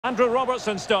Andrew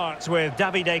Robertson starts with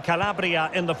Davide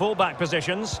Calabria in the fullback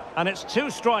positions, and it's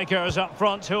two strikers up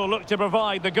front who'll look to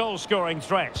provide the goal-scoring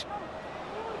threat.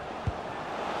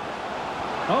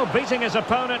 Oh, beating his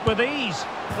opponent with ease.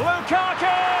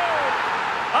 Lukaku!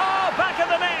 Oh, back of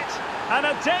the net! And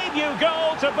a debut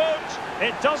goal to boot.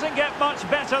 It doesn't get much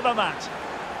better than that.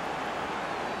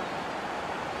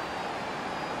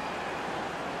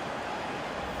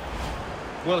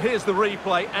 Well, here's the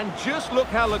replay, and just look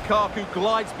how Lukaku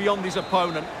glides beyond his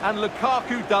opponent, and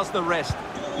Lukaku does the rest.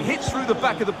 He hits through the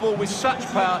back of the ball with such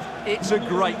power, it's a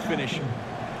great finish.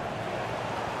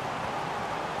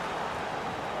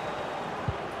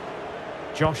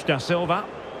 Josh Da Silva.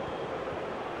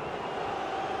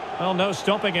 Well, no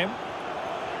stopping him.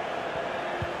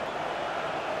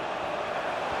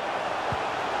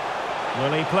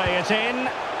 Will he play it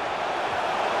in?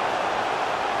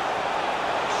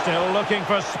 Still looking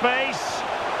for space.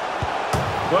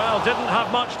 Well, didn't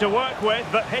have much to work with,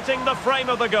 but hitting the frame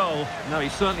of the goal. No, he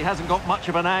certainly hasn't got much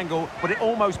of an angle, but it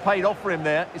almost paid off for him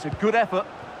there. It's a good effort.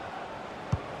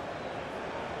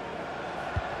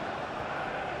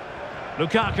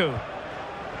 Lukaku.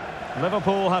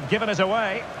 Liverpool have given us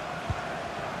away.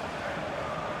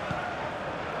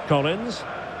 Collins.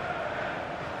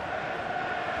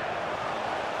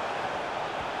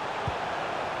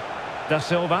 Da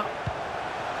Silva.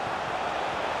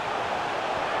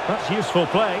 That's useful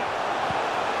play.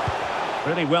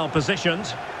 Really well positioned.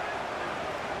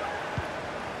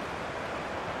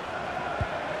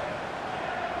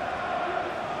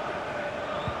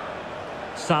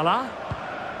 Salah.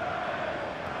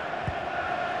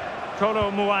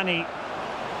 Kolo Muani.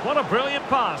 What a brilliant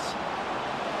pass.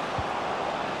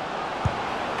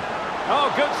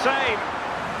 Oh, good save.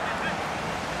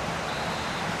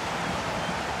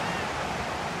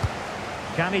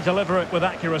 Can he deliver it with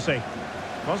accuracy?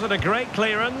 Was it a great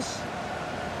clearance?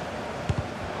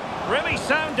 Really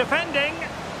sound defending.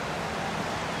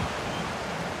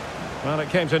 Well, it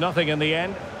came to nothing in the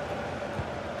end.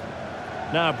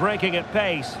 Now breaking at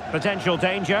pace. Potential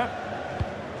danger.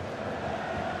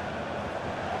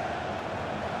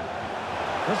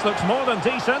 This looks more than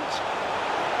decent.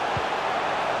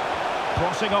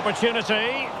 Crossing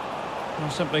opportunity.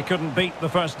 Well, simply couldn't beat the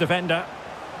first defender.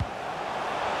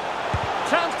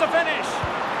 Chance to finish.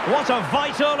 What a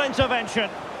vital intervention.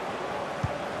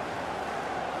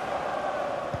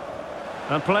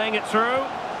 And playing it through.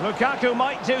 Lukaku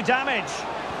might do damage.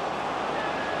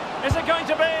 Is it going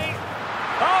to be?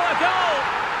 Oh, a goal!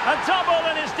 A double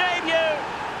in his debut.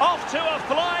 Off to a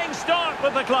flying start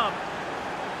with the club.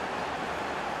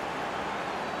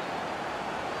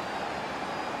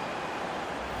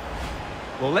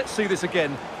 Well, let's see this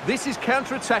again. This is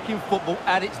counter-attacking football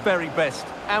at its very best.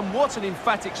 And what an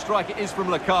emphatic strike it is from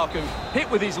Lukaku. Hit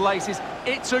with his laces,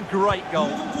 it's a great goal.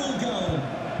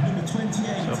 Number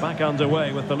 28. So back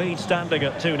underway with the lead standing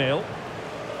at 2-0.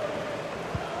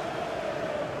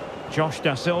 Josh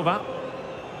Da Silva.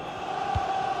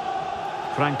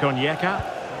 Franco Onyeka.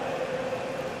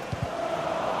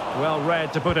 Well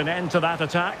read to put an end to that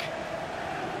attack.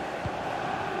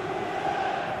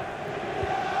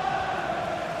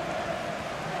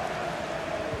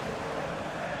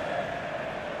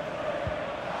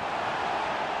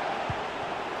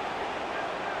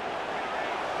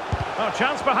 Oh,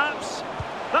 chance perhaps.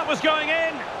 That was going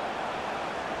in.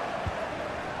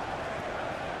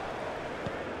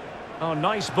 Oh,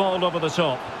 nice ball over the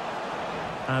top.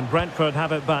 And Brentford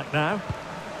have it back now.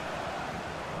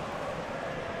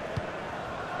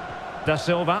 Da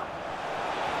Silva.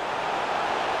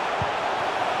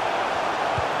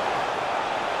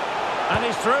 And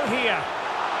he's through here.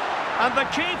 And the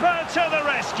keeper to the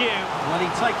rescue. Well, he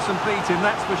takes some beating,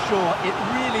 that's for sure. It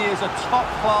really is a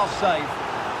top-class save.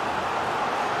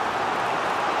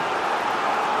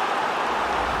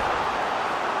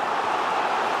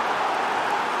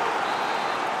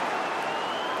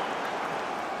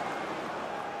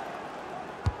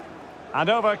 And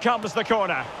over comes the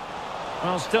corner.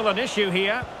 Well, still an issue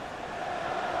here.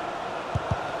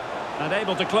 And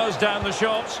able to close down the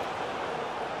shot.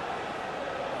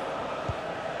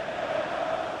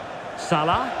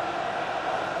 Salah.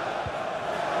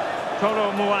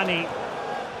 Kolo Muani.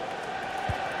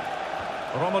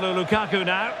 Romelu Lukaku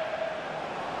now.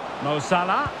 Mo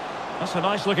Salah. That's a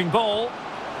nice looking ball.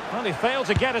 Well, he failed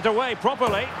to get it away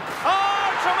properly.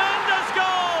 Oh, tremendous goal!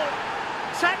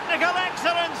 Technical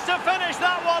excellence to finish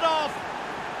that one off.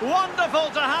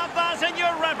 Wonderful to have that in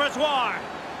your repertoire.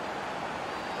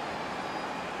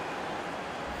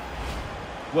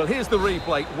 Well, here's the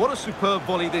replay. What a superb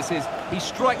volley this is. He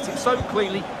strikes it so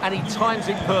cleanly and he times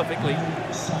it perfectly.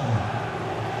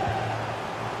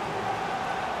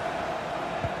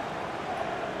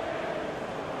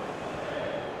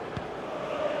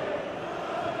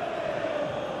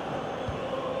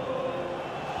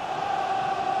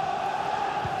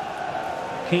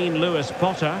 Joaquin Lewis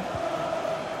Potter.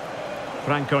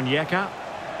 Frank Onyeka.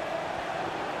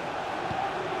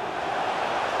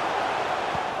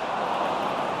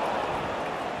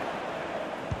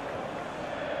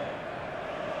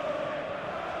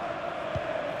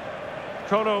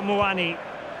 Kolo Muani.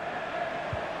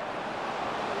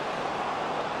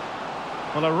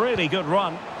 Well, a really good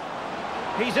run.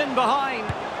 He's in behind.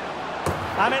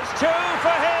 And it's 2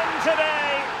 for him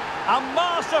today. A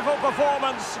masterful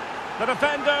performance. The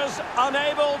defenders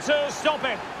unable to stop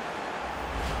him.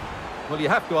 Well, you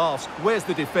have to ask, where's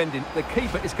the defending? The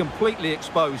keeper is completely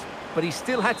exposed, but he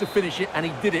still had to finish it, and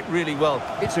he did it really well.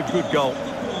 It's a good goal.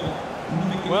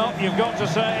 Well, you've got to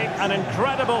say, an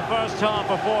incredible first-half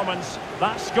performance.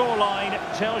 That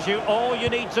scoreline tells you all you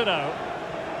need to know.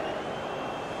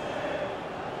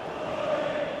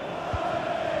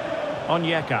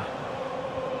 Onyeka.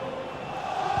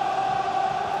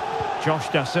 Josh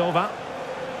Da Silva.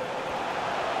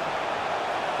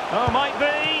 Oh, might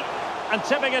be. And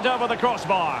tipping it over the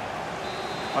crossbar.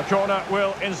 A corner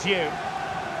will ensue.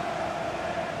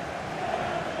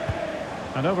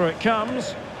 And over it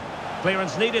comes.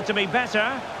 Clearance needed to be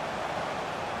better.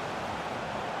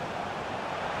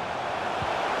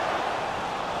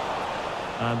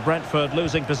 And Brentford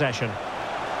losing possession.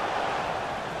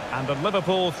 And the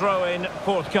Liverpool throw-in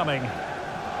forthcoming.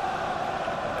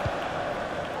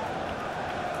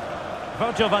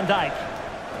 Virgil van Dijk.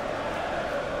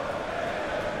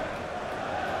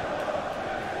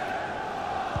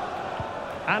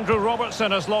 Andrew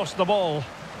Robertson has lost the ball.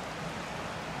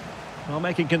 Well,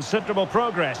 making considerable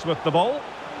progress with the ball.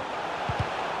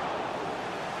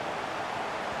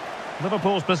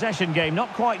 Liverpool's possession game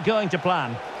not quite going to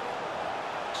plan.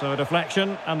 So a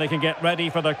deflection, and they can get ready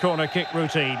for their corner kick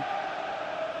routine.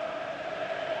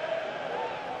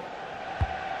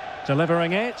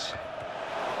 Delivering it.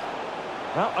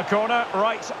 Well, a corner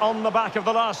right on the back of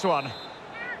the last one.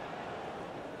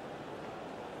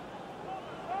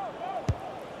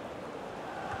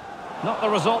 Not the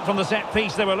result from the set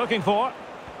piece they were looking for.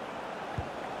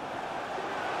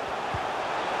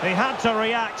 He had to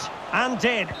react, and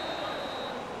did.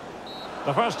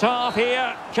 The first half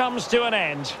here comes to an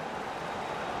end.